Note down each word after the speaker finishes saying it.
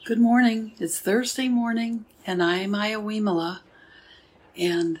Good morning. It's Thursday morning, and I'm Iowimala,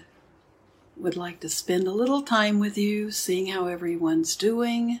 and would like to spend a little time with you, seeing how everyone's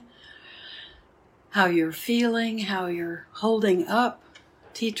doing, how you're feeling, how you're holding up.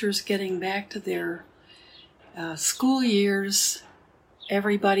 Teachers getting back to their school years.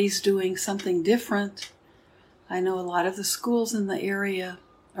 Everybody's doing something different. I know a lot of the schools in the area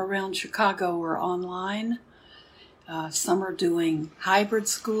around Chicago are online. Some are doing hybrid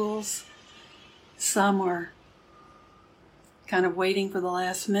schools. Some are kind of waiting for the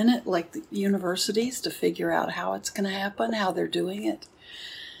last minute, like the universities, to figure out how it's going to happen, how they're doing it.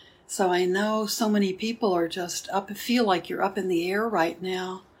 So I know so many people are just feel like you're up in the air right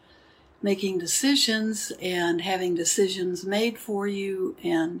now, making decisions and having decisions made for you,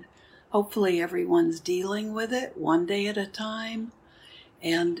 and hopefully everyone's dealing with it one day at a time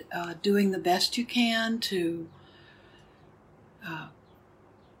and doing the best you can to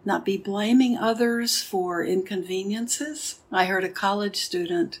not be blaming others for inconveniences. I heard a college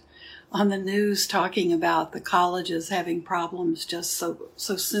student on the news talking about the colleges having problems just so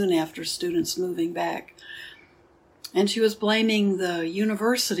soon after students moving back. And she was blaming the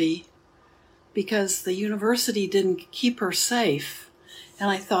university because the university didn't keep her safe. And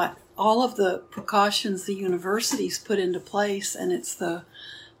I thought, all of the precautions the universities put into place, and it's the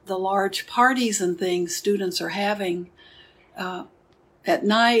large parties and things students are having at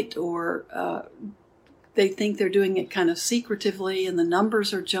night, or they think they're doing it kind of secretively, and the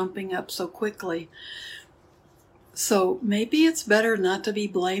numbers are jumping up so quickly. So maybe it's better not to be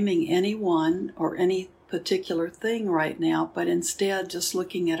blaming anyone or any particular thing right now, but instead just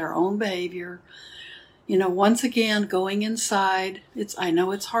looking at our own behavior. You know, once again, going inside. I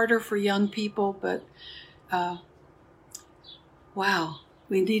know it's harder for young people, but wow,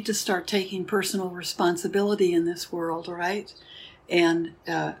 we need to start taking personal responsibility in this world, right? And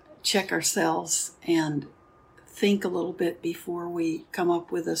check ourselves and think a little bit before we come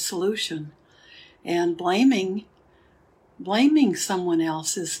up with a solution. And blaming someone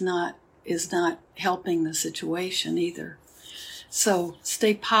else is not helping the situation either. So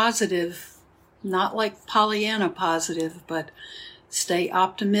stay positive, not like Pollyanna positive, but stay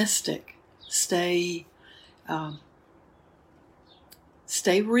optimistic. Stay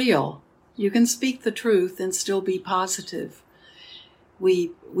real. You can speak the truth and still be positive.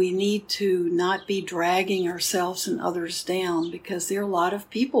 We need to not be dragging ourselves and others down, because there are a lot of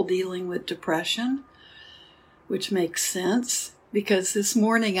people dealing with depression, which makes sense. Because this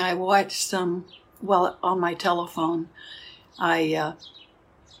morning I watched on my telephone, I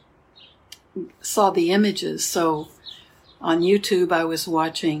saw the images. So on YouTube I was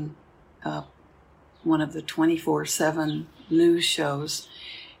watching one of the 24/7 news shows,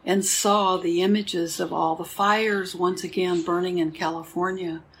 and saw the images of all the fires once again burning in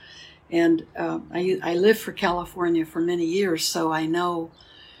California. And I lived for California for many years, so I know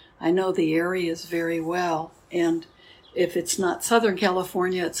the areas very well. And if it's not Southern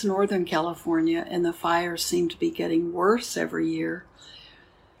California, it's Northern California, and the fires seem to be getting worse every year.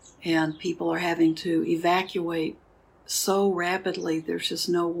 And people are having to evacuate so rapidly, there's just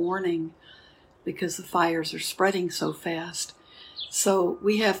no warning, because the fires are spreading so fast. So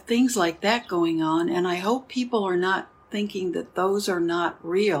we have things like that going on, and I hope people are not thinking that those are not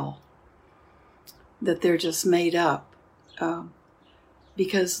real, that they're just made up,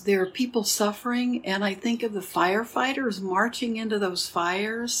 because there are people suffering. And I think of the firefighters marching into those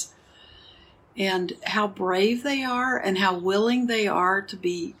fires and how brave they are and how willing they are to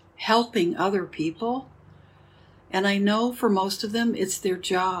be helping other people. And I know for most of them it's their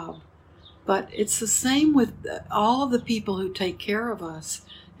job. But it's the same with all of the people who take care of us.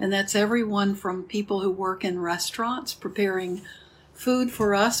 And that's everyone from people who work in restaurants preparing food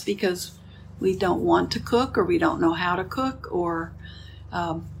for us because we don't want to cook, or we don't know how to cook, or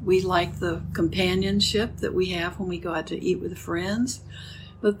we like the companionship that we have when we go out to eat with friends.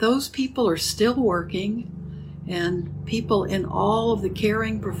 But those people are still working, and people in all of the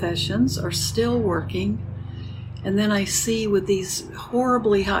caring professions are still working. And then I see with these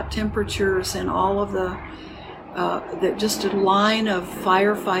horribly hot temperatures and all of just a line of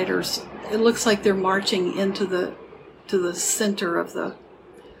firefighters, it looks like they're marching into the center of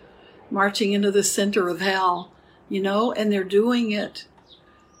hell, and they're doing it.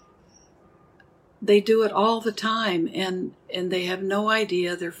 They do it all the time, and they have no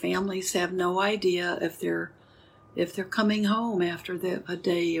idea, their families have no idea if they're coming home after a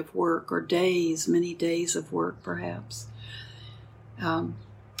day of work, or many days of work perhaps.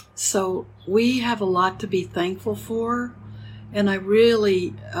 So we have a lot to be thankful for. And I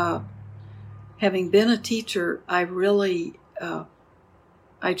really, having been a teacher, I really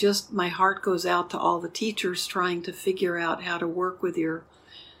my heart goes out to all the teachers trying to figure out how to work with your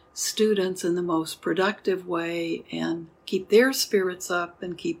students in the most productive way and keep their spirits up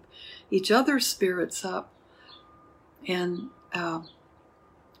and keep each other's spirits up, and have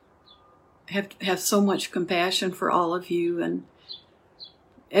so much compassion for all of you and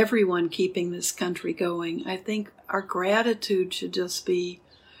everyone keeping this country going. I think our gratitude should just be,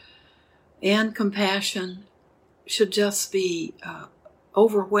 and compassion should just be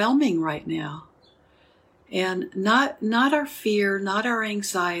overwhelming right now. And not our fear, not our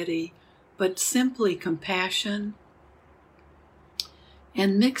anxiety, but simply compassion.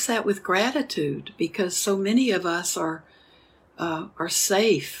 And mix that with gratitude, because so many of us are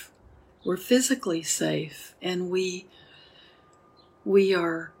safe. We're physically safe, and we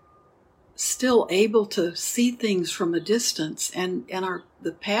are still able to see things from a distance, and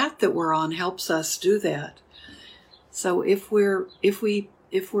the path that we're on helps us do that. So if we're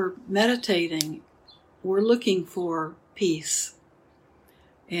meditating, we're looking for peace,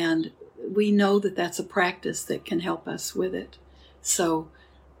 and we know that that's a practice that can help us with it. So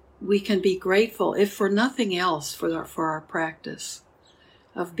we can be grateful, if for nothing else, for our practice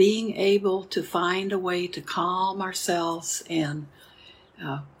of being able to find a way to calm ourselves and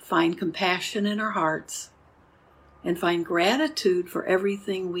find compassion in our hearts and find gratitude for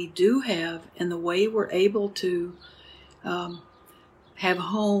everything we do have and the way we're able to have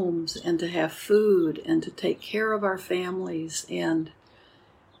homes and to have food and to take care of our families. And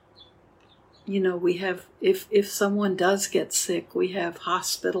we have, if someone does get sick, we have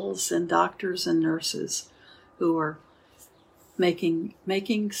hospitals and doctors and nurses who are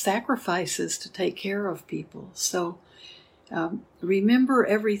making sacrifices to take care of people. So remember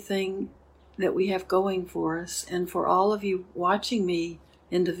everything that we have going for us. And for all of you watching me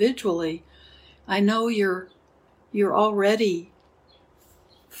individually, I know you're already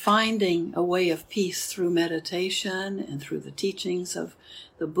finding a way of peace through meditation and through the teachings of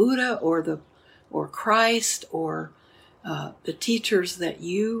the Buddha or Christ or the teachers that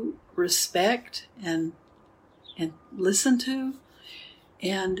you respect and listen to.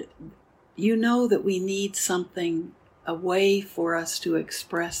 And you know that we need something, a way for us to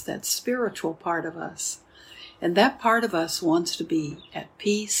express that spiritual part of us. And that part of us wants to be at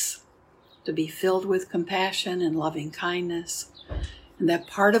peace, to be filled with compassion and loving kindness. And that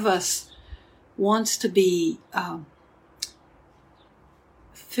part of us wants to be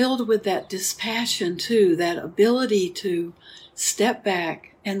filled with that dispassion too, that ability to step back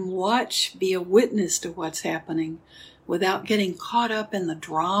and watch, be a witness to what's happening without getting caught up in the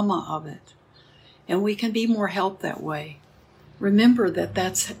drama of it. And we can be more help that way. Remember that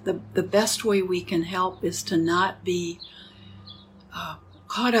that's the best way we can help, is to not be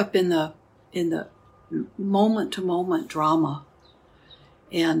caught up in the moment-to-moment drama.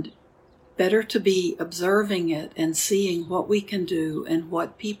 And better to be observing it and seeing what we can do and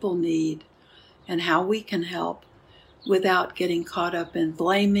what people need and how we can help without getting caught up in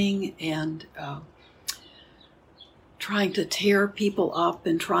blaming and trying to tear people up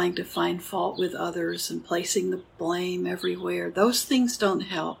and trying to find fault with others and placing the blame everywhere. Those things don't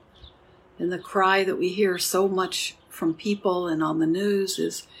help. And the cry that we hear so much from people and on the news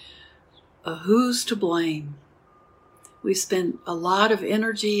is, who's to blame? We spend a lot of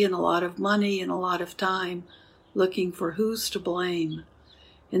energy and a lot of money and a lot of time looking for who's to blame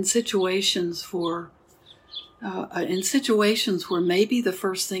in situations where maybe the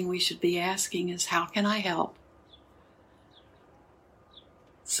first thing we should be asking is, how can I help?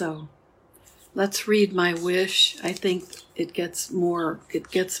 So let's read my wish. I think it gets more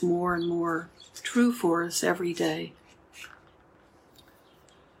and more true for us every day.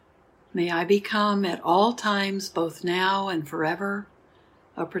 May I become at all times, both now and forever,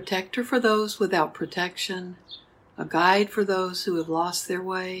 a protector for those without protection, a guide for those who have lost their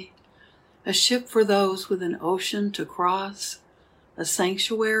way, a ship for those with an ocean to cross, a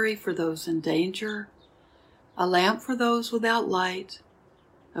sanctuary for those in danger, a lamp for those without light,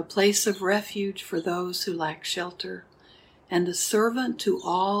 a place of refuge for those who lack shelter, and a servant to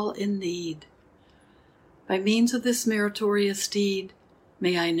all in need. By means of this meritorious deed,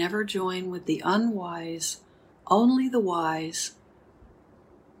 may I never join with the unwise, only the wise,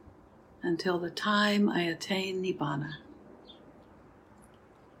 until the time I attain Nibbana.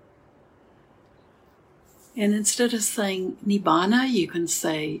 And instead of saying Nibbana, you can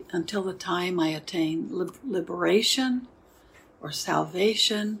say, until the time I attain liberation or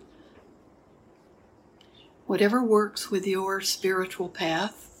salvation. Whatever works with your spiritual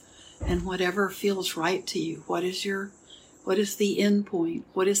path and whatever feels right to you. What is the end point?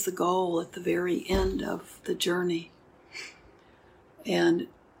 What is the goal at the very end of the journey? And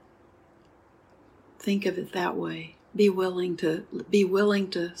think of it that way. Be willing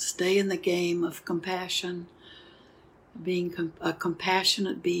to stay in the game of compassion, being a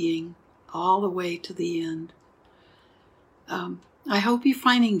compassionate being all the way to the end. I hope you're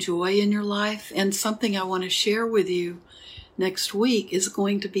finding joy in your life, and something I want to share with you next week is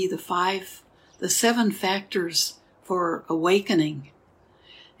going to be the 7 factors for awakening.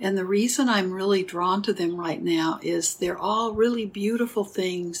 And the reason I'm really drawn to them right now is they're all really beautiful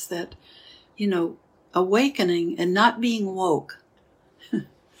things that, awakening and not being woke.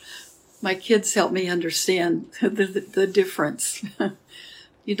 My kids help me understand the difference.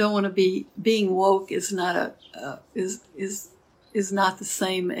 You don't want to being woke is not is not the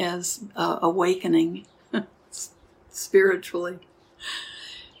same as awakening spiritually.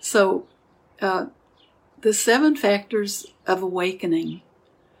 So the 7 factors of awakening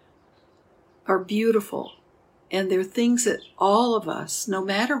are beautiful, and they're things that all of us, no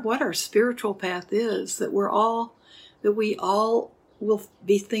matter what our spiritual path is, that we all will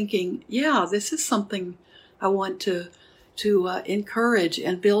be thinking, yeah, this is something I want to encourage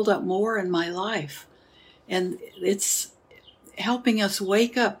and build up more in my life. And it's helping us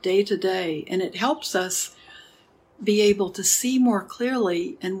wake up day to day, and it helps us be able to see more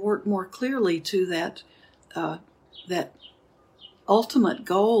clearly and work more clearly to that ultimate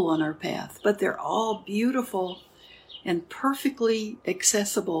goal on our path. But they're all beautiful and perfectly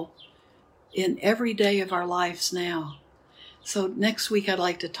accessible in every day of our lives now. So next week I'd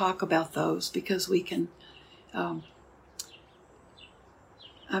like to talk about those, because we can.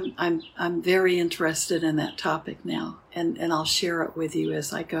 I'm very interested in that topic now, and I'll share it with you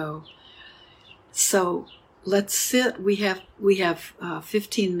as I go. So let's sit. We have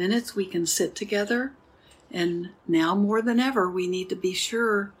 15 minutes. We can sit together, and now more than ever, we need to be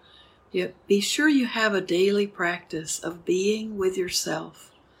sure you have a daily practice of being with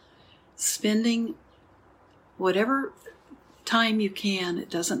yourself, spending whatever time you can. It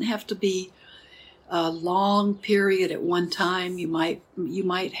doesn't have to be a long period at one time. You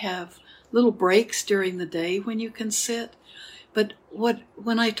might have little breaks during the day when you can sit. But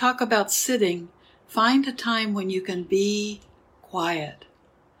when I talk about sitting, find a time when you can be quiet,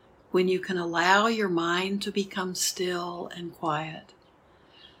 when you can allow your mind to become still and quiet.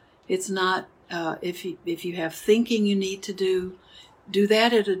 It's not if you have thinking you need to do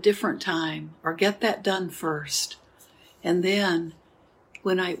that at a different time, or get that done first. And then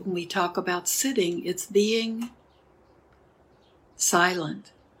when we talk about sitting, it's being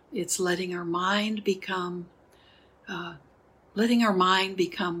silent. It's letting our mind become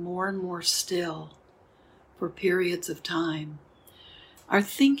more and more still for periods of time. Our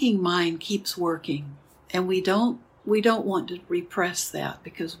thinking mind keeps working, and we don't want to repress that,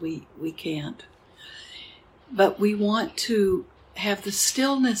 because we can't. But we want to have the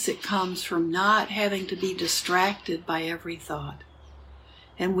stillness that comes from not having to be distracted by every thought.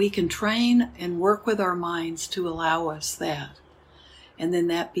 And we can train and work with our minds to allow us that. And then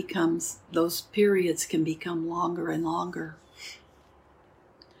those periods can become longer and longer.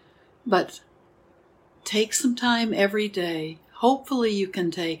 But take some time every day. Hopefully you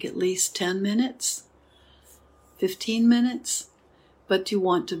can take at least 10 minutes, 15 minutes, but you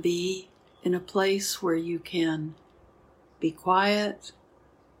want to be in a place where you can be quiet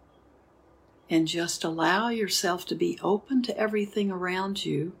and just allow yourself to be open to everything around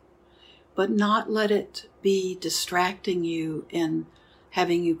you, but not let it be distracting you and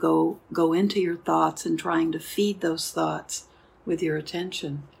having you go into your thoughts and trying to feed those thoughts with your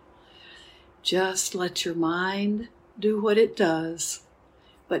attention. Just let your mind do what it does,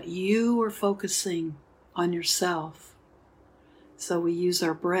 but you are focusing on yourself. So we use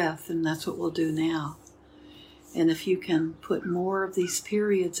our breath, and that's what we'll do now. And if you can put more of these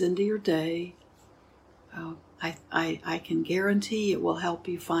periods into your day, I can guarantee it will help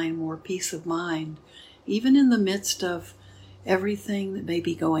you find more peace of mind, even in the midst of everything that may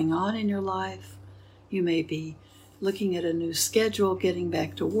be going on in your life. You may be looking at a new schedule, getting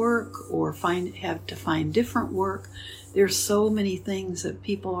back to work, or have to find different work. There's so many things that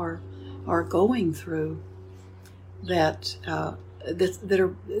people are going through that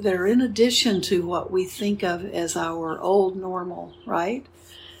are in addition to what we think of as our old normal, right?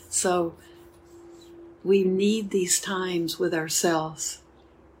 So we need these times with ourselves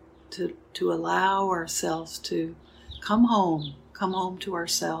to allow ourselves to come home to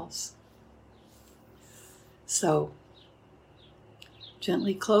ourselves. So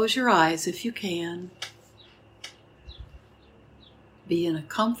gently close your eyes if you can. Be in a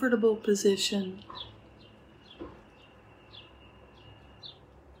comfortable position.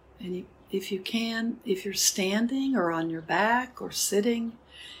 And if you can, if you're standing or on your back or sitting,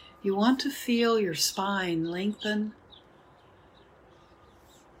 You want to feel your spine lengthen.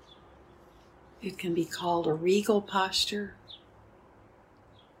 It can be called a regal posture.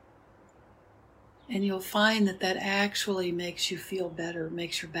 And you'll find that that actually makes you feel better,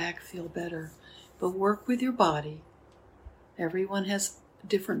 makes your back feel better. But work with your body. Everyone has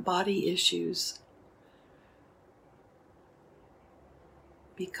different body issues.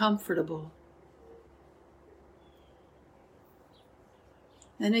 Be comfortable.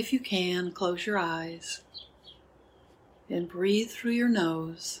 And if you can, close your eyes and breathe through your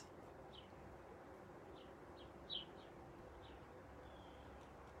nose.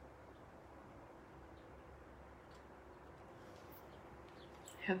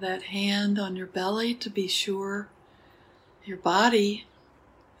 Have that hand on your belly to be sure your body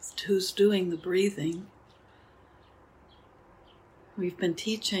is who's doing the breathing. We've been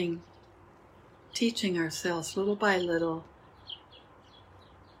teaching ourselves little by little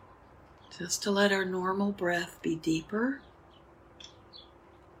just to let our normal breath be deeper.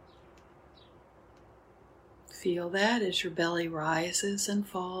 Feel that as your belly rises and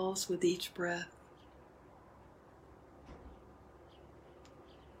falls with each breath.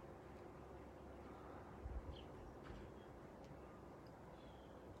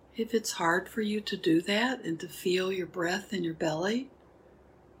 If it's hard for you to do that and to feel your breath in your belly,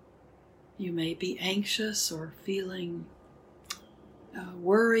 you may be anxious or feeling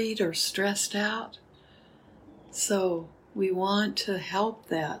worried or stressed out. So we want to help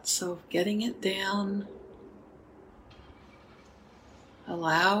that. So getting it down,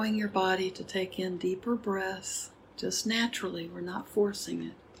 allowing your body to take in deeper breaths, just naturally, we're not forcing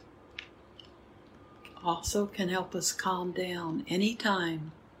it, also can help us calm down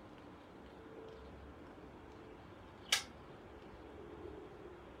anytime.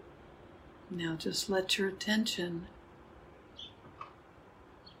 Now just let your attention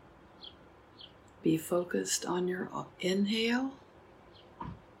be focused on your inhale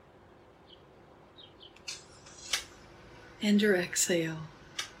and your exhale.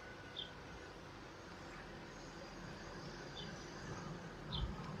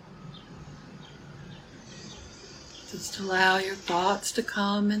 Just allow your thoughts to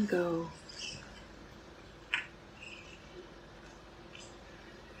come and go.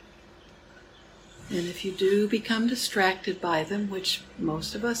 And if you do become distracted by them, which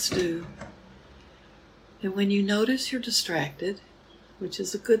most of us do, and when you notice you're distracted, which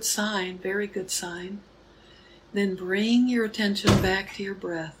is a good sign, very good sign, then bring your attention back to your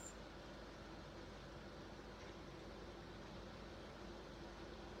breath.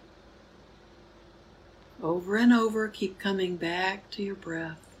 Over and over, keep coming back to your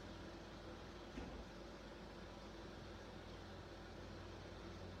breath.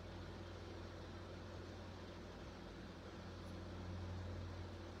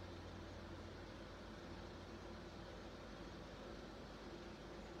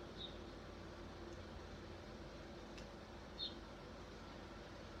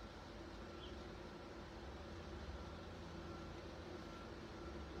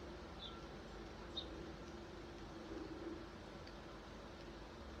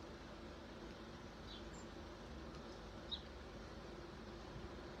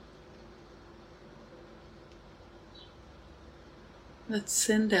 Let's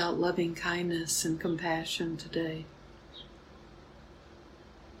send out loving kindness and compassion today.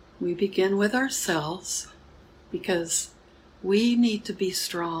 We begin with ourselves because we need to be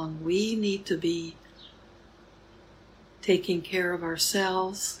strong. We need to be taking care of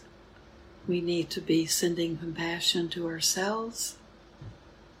ourselves. We need to be sending compassion to ourselves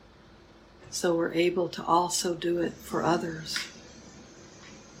so we're able to also do it for others.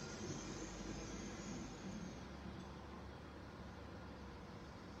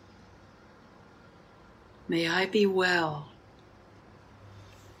 May I be well.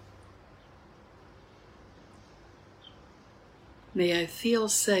 May I feel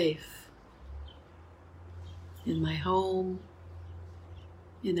safe in my home,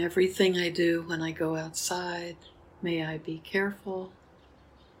 in everything I do when I go outside. May I be careful.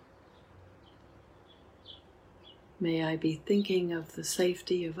 May I be thinking of the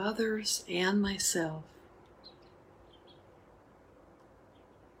safety of others and myself.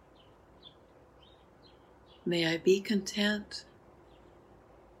 May I be content.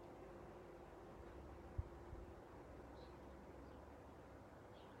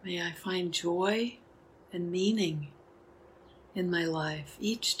 May I find joy and meaning in my life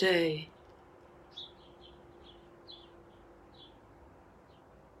each day.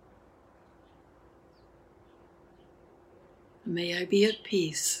 May I be at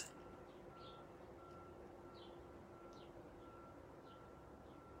peace.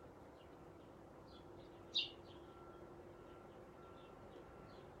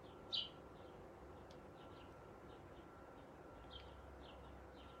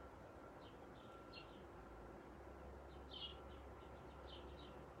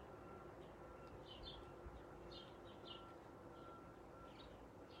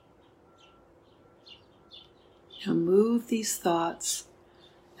 Now move these thoughts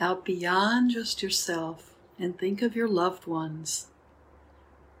out beyond just yourself and think of your loved ones,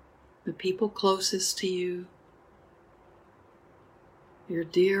 the people closest to you, your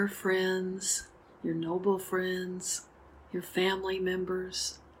dear friends, your noble friends, your family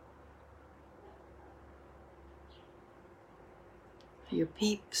members, your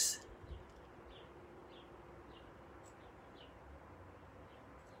peeps.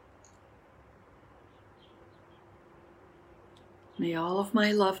 May all of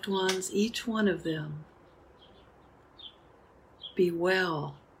my loved ones, each one of them, be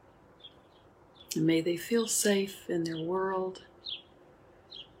well, and may they feel safe in their world,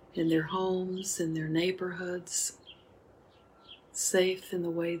 in their homes, in their neighborhoods, safe in the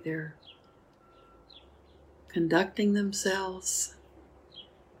way they're conducting themselves.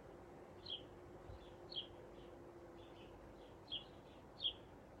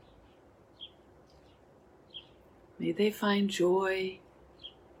 May they find joy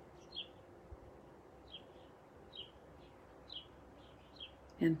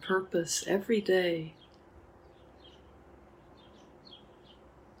and purpose every day.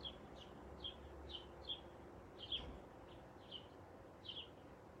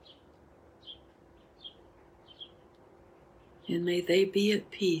 And may they be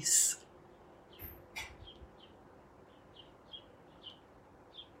at peace.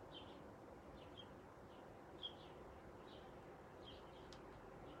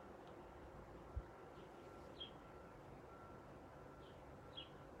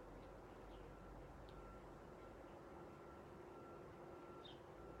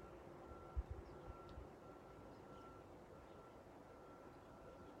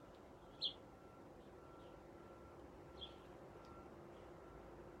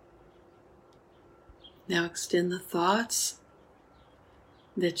 Now extend the thoughts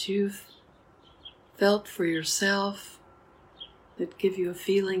that you've felt for yourself, that give you a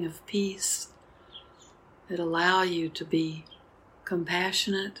feeling of peace, that allow you to be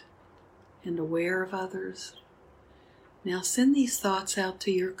compassionate and aware of others. Now send these thoughts out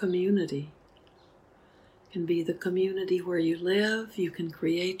to your community. It can be the community where you live. You can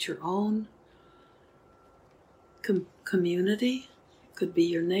create your own community. It could be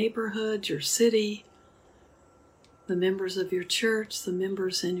your neighborhood, your city, the members of your church, the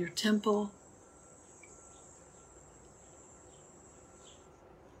members in your temple.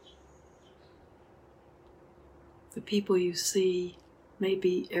 The people you see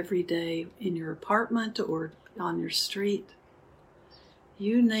maybe every day in your apartment or on your street.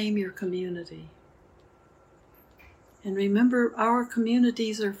 You name your community. And remember, our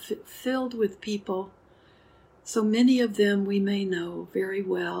communities are filled with people. So many of them we may know very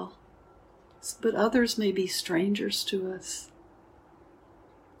well, but others may be strangers to us.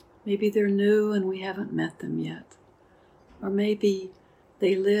 Maybe they're new and we haven't met them yet. Or maybe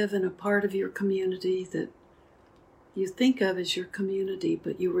they live in a part of your community that you think of as your community,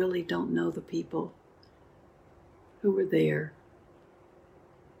 but you really don't know the people who were there.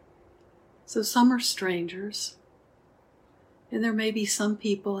 So some are strangers, and there may be some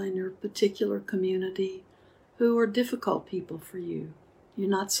people in your particular community who are difficult people for you. You're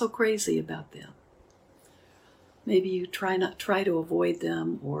not so crazy about them. Maybe you try to avoid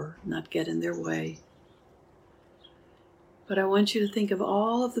them or not get in their way. But I want you to think of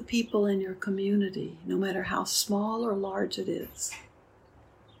all of the people in your community, no matter how small or large it is.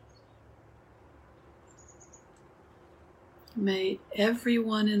 May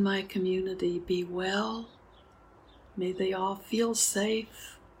everyone in my community be well. May they all feel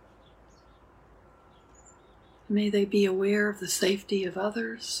safe. May they be aware of the safety of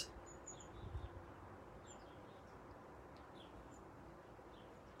others.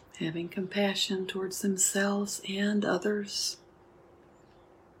 Having compassion towards themselves and others.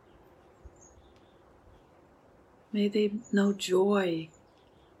 May they know joy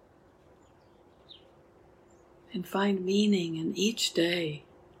and find meaning in each day.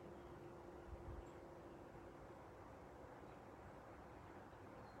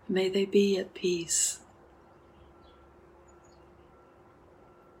 May they be at peace.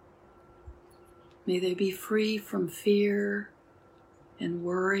 May they be free from fear and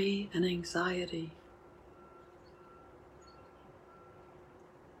worry and anxiety.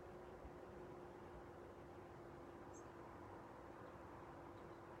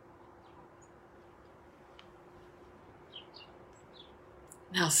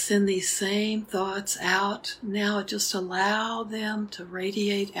 Now send these same thoughts out. Now just allow them to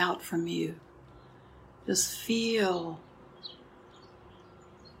radiate out from you. Just feel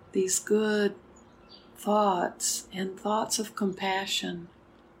these good thoughts and thoughts of compassion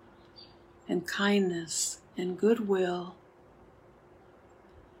and kindness and goodwill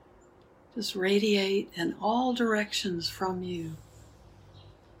just radiate in all directions from you,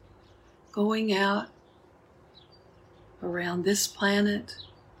 going out around this planet,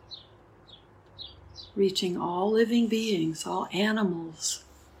 reaching all living beings, all animals,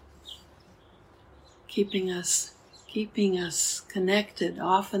 keeping us connected.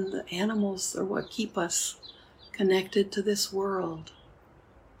 Often the animals are what keep us connected to this world.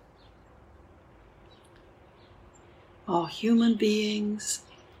 All human beings,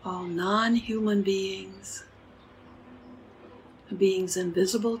 all non-human beings, beings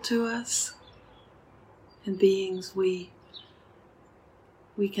invisible to us, and beings we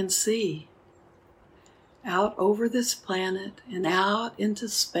can see out over this planet and out into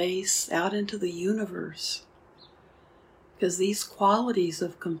space, out into the universe. Because these qualities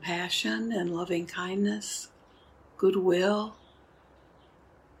of compassion and loving kindness, goodwill,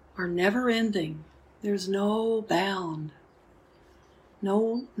 are never ending. There's no bound.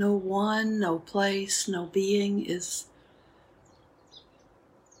 No one, no place, no being is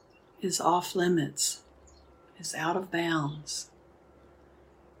off limits, is out of bounds.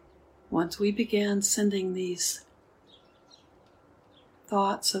 Once we begin sending these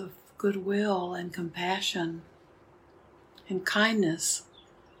thoughts of goodwill and compassion and kindness,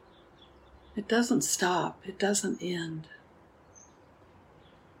 it doesn't stop, it doesn't end.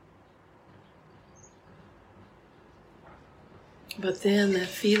 But then that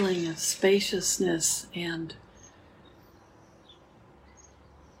feeling of spaciousness and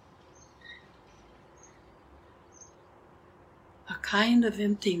a kind of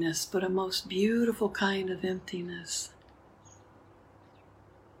emptiness, but a most beautiful kind of emptiness,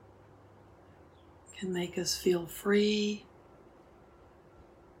 can make us feel free,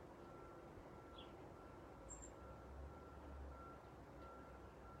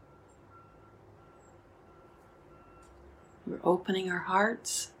 we're opening our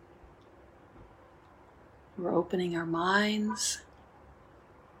hearts, we're opening our minds,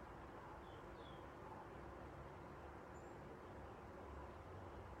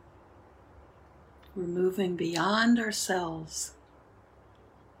 we're moving beyond ourselves.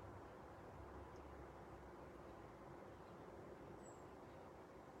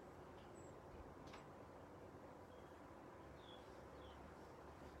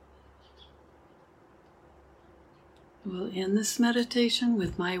 We'll end this meditation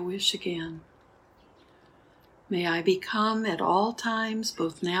with my wish again. May I become at all times,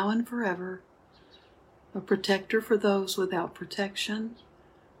 both now and forever, a protector for those without protection,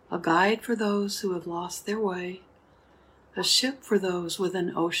 a guide for those who have lost their way, a ship for those with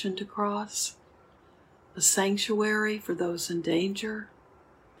an ocean to cross, a sanctuary for those in danger,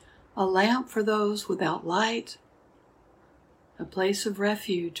 a lamp for those without light, a place of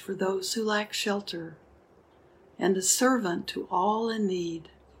refuge for those who lack shelter, and a servant to all in need.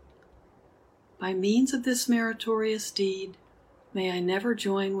 By means of this meritorious deed, may I never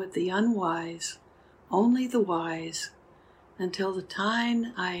join with the unwise, only the wise, until the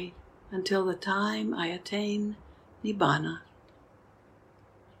time I attain Nibbana.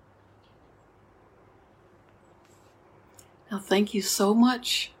 Now thank you so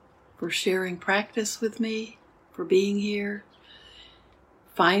much for sharing practice with me, for being here.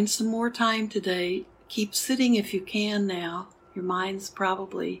 Find some more time today. Keep sitting if you can now. Your mind's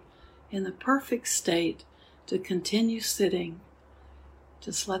probably in the perfect state to continue sitting.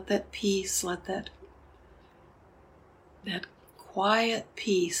 Just let that peace, let that quiet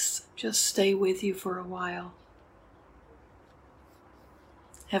peace just stay with you for a while.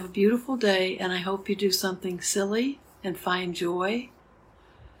 Have a beautiful day, and I hope you do something silly and find joy,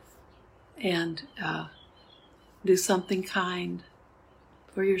 and do something kind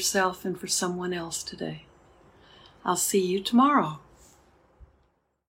for yourself and for someone else today. I'll see you tomorrow.